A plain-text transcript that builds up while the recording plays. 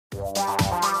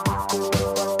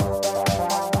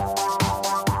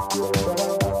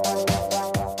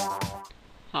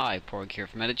Hi, Porg here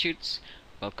from YTEditutes.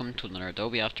 Welcome to another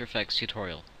Adobe After Effects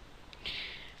tutorial.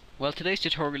 Well, today's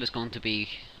tutorial is going to be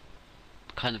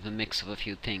kind of a mix of a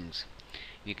few things.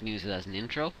 You can use it as an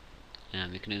intro,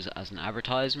 you can use it as an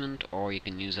advertisement, or you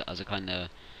can use it as a kind of,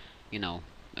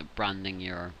 branding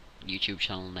your YouTube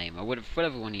channel name, or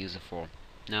whatever you want to use it for.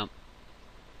 Now,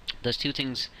 there's two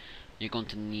things you're going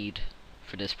to need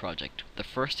for this project. The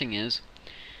first thing is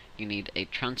you need a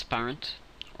transparent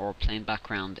or plain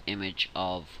background image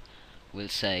of, we'll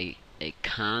say, a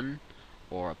can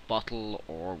or a bottle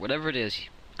or whatever it is,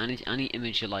 any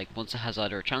image you like, once it has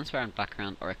either a transparent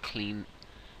background or a clean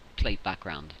plate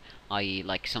background, i.e.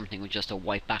 like something with just a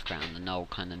white background and no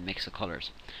kind of mix of colours,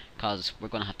 because we're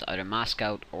going to have to either mask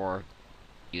out or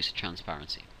use a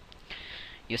transparency.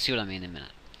 You'll see what I mean in a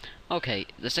minute. Okay,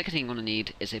 the second thing you're going to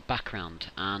need is a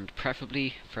background, and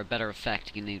preferably for a better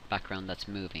effect you need a background that's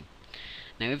moving.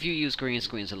 Now, if you use green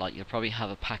screens a lot, you'll probably have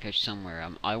a package somewhere.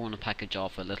 I want to package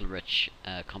off a Little Rich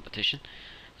competition,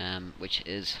 which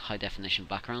is high definition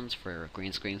backgrounds for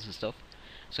green screens and stuff.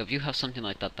 So if you have something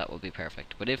like that, that will be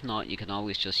perfect. But if not, you can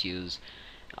always just use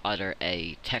either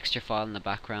a texture file in the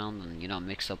background and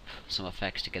mix up some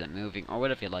effects to get it moving, or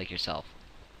whatever you like yourself.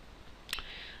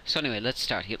 So anyway, let's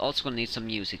start. You're also going to need some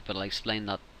music, but I'll explain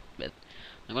that bit.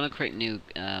 I'm going to create a new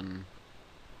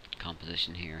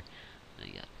composition here.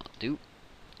 Yeah, I'll do.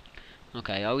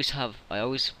 Okay,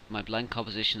 my blank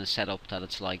composition is set up that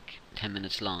it's like 10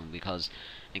 minutes long, because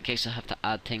in case I have to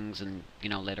add things and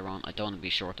later on, I don't want to be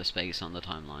short of space on the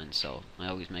timeline, so I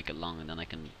always make it long and then I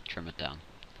can trim it down.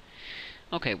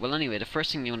 Okay, well anyway, the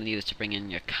first thing you want to need is to bring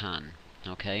in your can.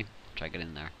 Okay, try to get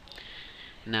in there.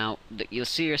 Now, you'll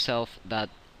see yourself that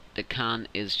the can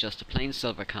is just a plain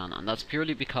silver can, and that's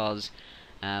purely because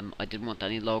I didn't want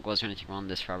any logos or anything on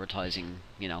this for advertising,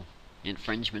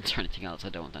 infringements or anything else. I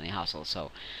don't want any hassle.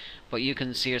 So, but you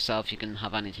can see yourself, you can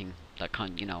have anything that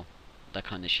kind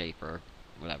of shape or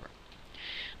whatever.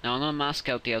 Now I'm going to mask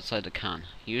out the outside of the can.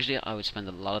 Usually I would spend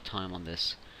a lot of time on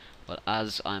this, but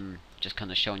as I'm just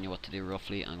kind of showing you what to do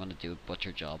roughly, I'm going to do a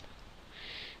butcher job.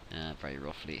 Very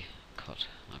roughly cut.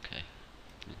 Okay,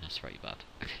 that's very bad.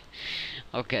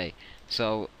 Okay,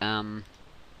 so as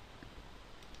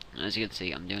you can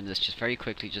see, I'm doing this just very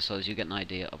quickly, just so as you get an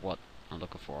idea of what I'm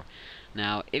looking for.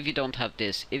 Now, if you don't have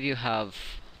this, if you have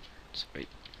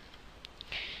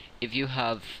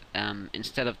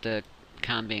instead of the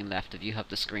can being left, if you have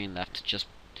the screen left, just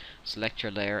select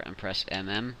your layer and press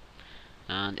MM,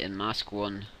 and in mask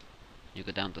 1 you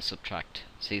go down to subtract.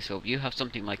 See, so if you have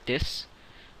something like this,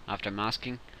 after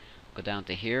masking, go down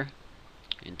to here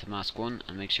into mask 1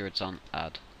 and make sure it's on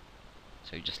add,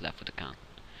 so you're just left with the can.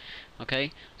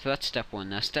 Okay, so that's step 1.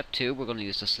 Now step 2, we're going to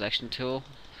use the selection tool.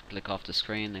 Click off the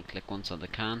screen and click once on the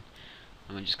can,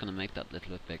 and I'm just going to make that a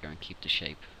little bit bigger and keep the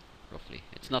shape roughly.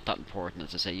 It's not that important,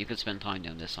 as I say. You could spend time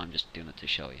doing this. I'm just doing it to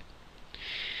show you.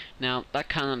 Now that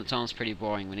can on its own is pretty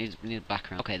boring. We need a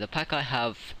background. Okay, the pack I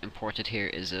have imported here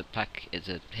is a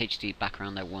HD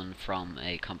background I won from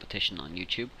a competition on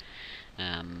YouTube,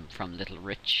 from Little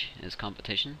Rich is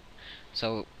competition.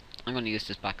 So I'm going to use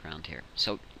this background here.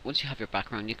 So once you have your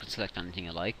background, you can select anything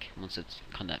you like. Once it's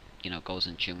kind of goes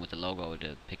in tune with the logo or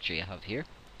the picture you have here,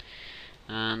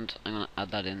 and I'm going to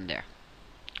add that in there.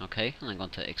 Okay, and I'm going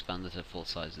to expand it to full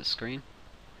size of the screen.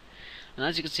 And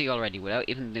as you can see already, without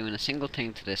even doing a single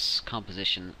thing to this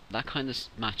composition, that kind of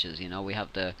matches. We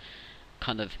have the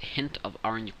kind of hint of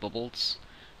orange bubbles,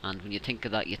 and when you think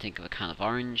of that, you think of a can of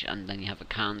orange, and then you have a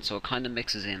can, so it kind of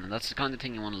mixes in, and that's the kind of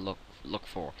thing you want to look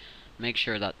for. Make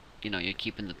sure that you're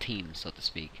keeping the theme, so to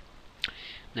speak.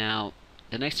 Now,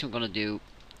 the next thing we're going to do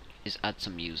is add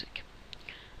some music.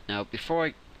 Now, before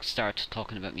I start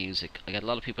talking about music, I get a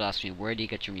lot of people asking me, where do you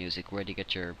get your music? Where do you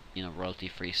get your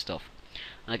royalty-free stuff?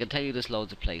 And I can tell you there's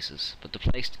loads of places, but the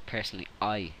place personally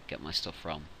I get my stuff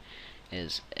from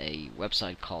is a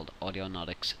website called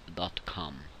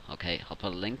Audionatix.com. Okay, I'll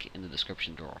put a link in the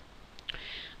description drawer.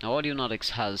 Now,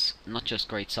 Audionatix has not just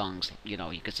great songs. You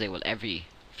could say, well, every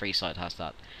free site has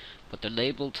that, but they're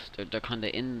labeled. They're kind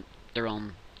of in their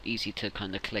own easy to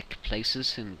kind of click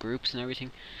places in groups and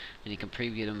everything, and you can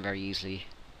preview them very easily,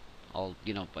 all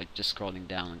by just scrolling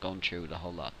down and going through the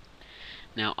whole lot.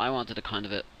 Now I wanted a kind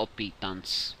of an upbeat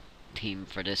dance theme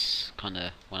for this kind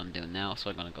of what I'm doing now, so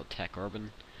I'm going to go tech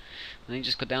urban, and then you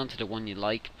just go down to the one you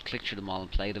like, click through them all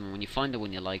and play them, and when you find the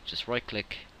one you like, just right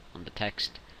click on the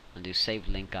text and do save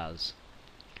link as,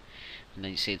 and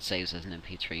then you see it saves as an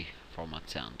MP3 format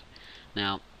sound.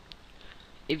 Now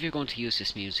if you're going to use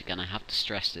this music, and I have to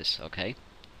stress this, okay,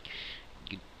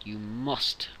 you you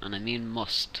must, and I mean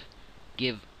must,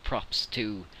 give props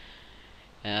to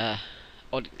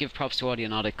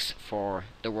Audionatix for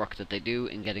the work that they do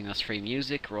in getting us free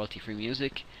music, royalty-free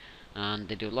music, and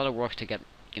they do a lot of work to get,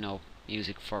 you know,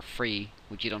 music for free,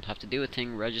 which you don't have to do a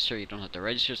thing, register, you don't have to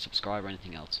register, subscribe, or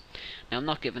anything else. Now, I'm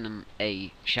not giving him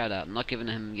a shout out, I'm not giving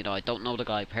him, you know, I don't know the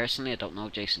guy personally, I don't know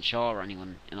Jason Shaw or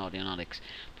anyone in Audionatix,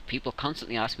 but people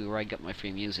constantly ask me where I get my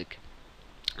free music,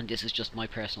 and this is just my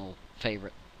personal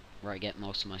favourite, where I get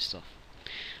most of my stuff.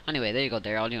 Anyway, there you go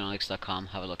there, audionatix.com,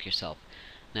 have a look yourself.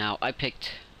 Now, I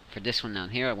picked, for this one down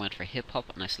here, I went for hip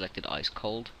hop, and I selected Ice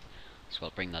Cold, so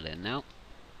I'll bring that in now.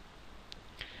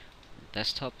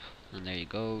 Desktop, and there you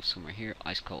go, somewhere here,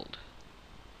 Ice Cold.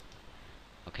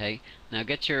 Okay, now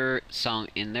get your song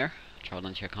in there, throw it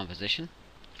into your composition,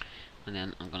 and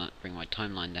then I'm going to bring my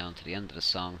timeline down to the end of the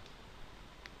song,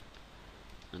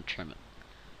 and trim it.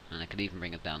 And I could even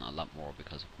bring it down a lot more,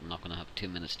 because I'm not going to have 2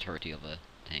 minutes 30 of a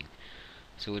thing.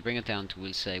 So we'll bring it down to,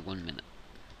 we'll say 1 minute.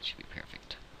 Should be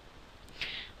perfect.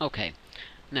 Okay,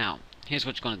 now here's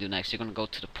what you're going to do next. You're going to go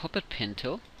to the puppet pin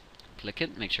tool, click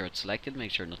it, make sure it's selected, make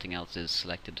sure nothing else is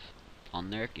selected on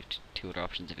there. Give two other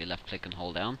options. If you left click and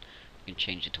hold down, you can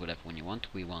change it to whatever one you want.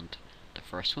 We want the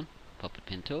first one, puppet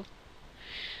pin tool,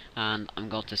 and I'm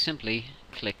going to simply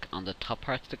click on the top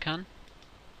part of the can.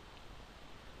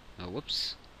 Oh,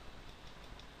 whoops,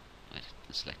 right,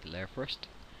 select the layer first.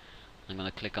 I'm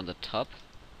going to click on the top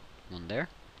one there.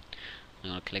 I'm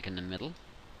going to click in the middle,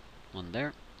 one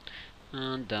there,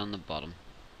 and down the bottom,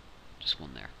 just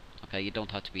one there. Okay, you don't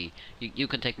have to be, you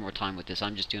can take more time with this,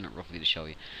 I'm just doing it roughly to show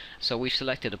you. So we've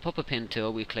selected a puppet pin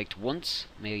tool, we clicked once,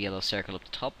 made a yellow circle up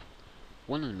the top,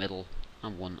 one in the middle,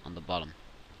 and one on the bottom.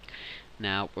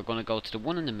 Now we're going to go to the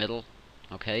one in the middle,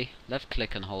 okay, left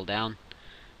click and hold down,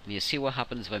 and you see what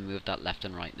happens if I move that left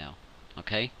and right now,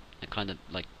 okay? It kind of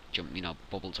like jump, you know,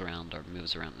 bubbles around or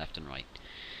moves around left and right.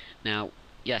 Now,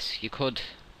 yes, you could,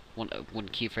 one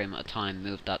keyframe at a time,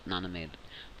 move that and animate it,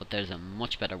 but there's a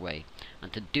much better way.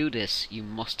 And to do this, you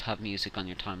must have music on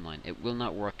your timeline. It will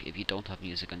not work if you don't have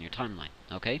music on your timeline,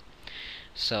 okay?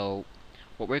 So,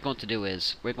 what we're going to do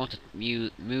is, we're going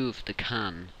to move the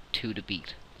can to the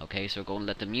beat, okay? So we're going to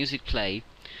let the music play.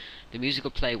 The music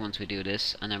will play once we do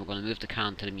this, and then we're going to move the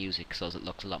can to the music so it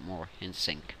looks a lot more in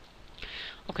sync.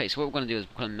 Okay, so what we're going to do is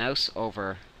we're going to mouse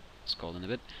over, scroll in a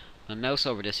bit, I'm going to mouse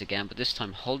over this again, but this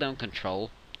time hold down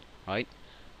Control, right?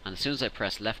 And as soon as I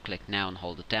press left click now and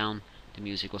hold it down, the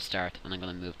music will start, and I'm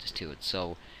going to move this to it.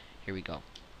 So here we go.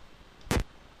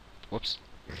 Whoops.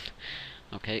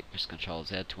 Okay, press Control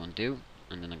Z to undo,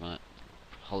 and then I'm going to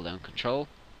hold down Control,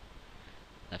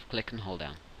 left click and hold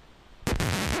down.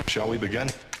 Shall we begin?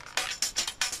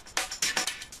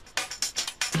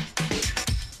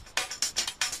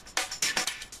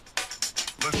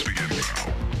 Let's begin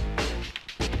now.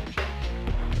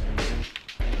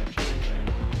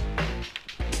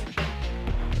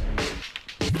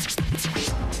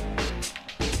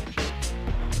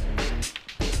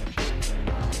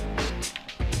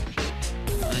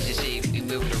 As you see, we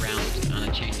move it around and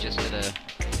it changes to the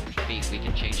beat. We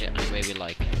can change it any way we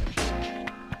like.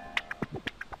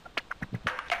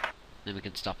 Then we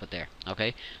can stop it there.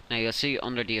 Okay. Now you'll see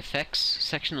under the effects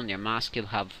section on your mask, you'll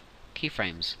have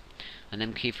keyframes, and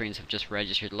them keyframes have just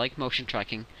registered, like motion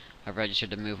tracking, have registered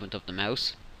the movement of the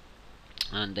mouse,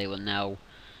 and it will now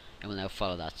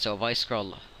follow that. So if I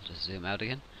scroll, I'll just zoom out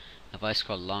again. If I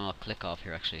scroll along, I'll click off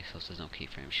here actually, so there's no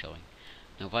keyframe showing.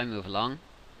 Now if I move along,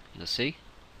 you'll see,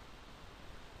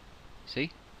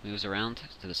 moves around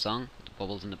to the song, the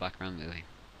bubbles in the background moving.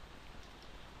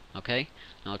 Okay,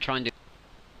 now I'll try and do.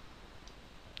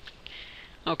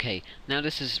 Okay, now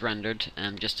this is rendered,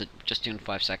 just doing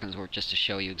 5 seconds worth just to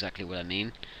show you exactly what I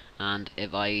mean. And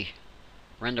if I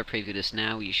render preview this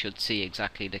now, you should see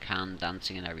exactly the can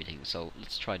dancing and everything. So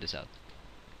let's try this out.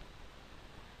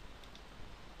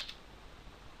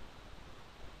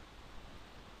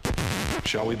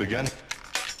 Shall we begin?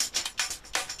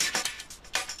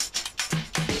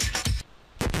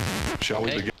 Shall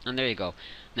we begin? And there you go.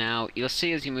 Now you'll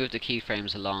see as you move the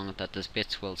keyframes along that these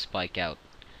bits will spike out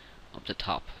up the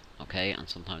top, okay, and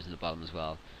sometimes in the bottom as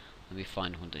well. Let me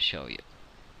find one to show you.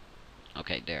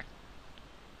 Okay, there.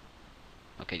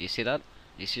 Okay, do you see that?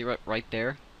 Do you see right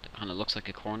there? That kind of looks like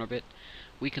a corner bit.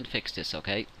 We can fix this,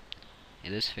 okay?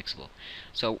 It is fixable.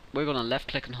 So we're going to left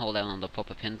click and hold down on the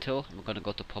puppet pin tool, and we're going to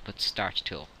go to puppet start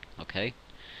tool, okay?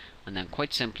 And then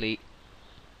quite simply,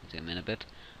 zoom in a bit,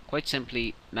 quite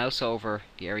simply mouse over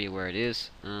the area where it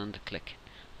is and click.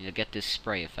 And you'll get this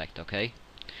spray effect, okay?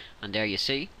 And there you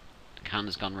see, the can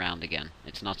has gone round again.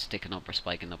 It's not sticking up or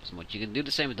spiking up as much. You can do the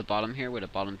same with the bottom here, where the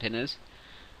bottom pin is.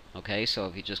 Okay, so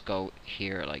if you just go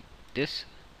here like this,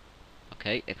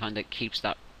 okay, it kind of keeps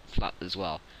that flat as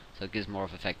well, so it gives more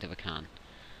of effect if it can.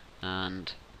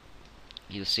 And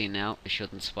you'll see now it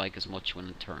shouldn't spike as much when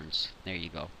it turns. There you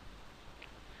go.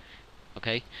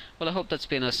 Okay, well, I hope that's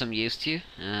been of some use to you.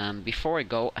 Before I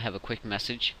go, I have a quick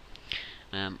message.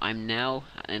 I'm now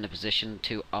in a position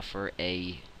to offer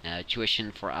a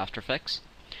tuition for After Effects.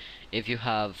 If you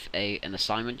have an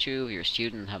assignment due, you're a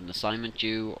student, have an assignment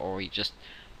due, or you're just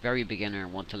very beginner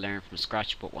and want to learn from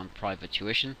scratch but want private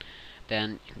tuition,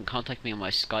 then you can contact me on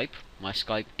my Skype. My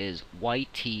Skype is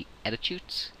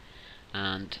YTEditutes,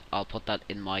 and I'll put that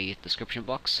in my description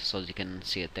box so that you can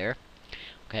see it there.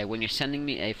 Okay, when you're sending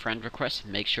me a friend request,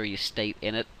 make sure you state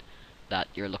in it that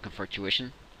you're looking for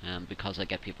tuition, because I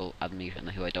get people at me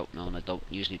who I don't know, and I don't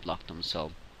usually block them.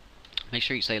 So make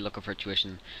sure you say looking for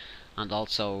tuition, and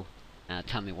also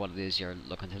tell me what it is you're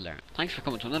looking to learn. Thanks for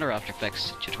coming to another After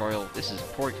Effects tutorial. This is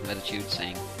Corey from YTEditutes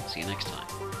saying see you next time.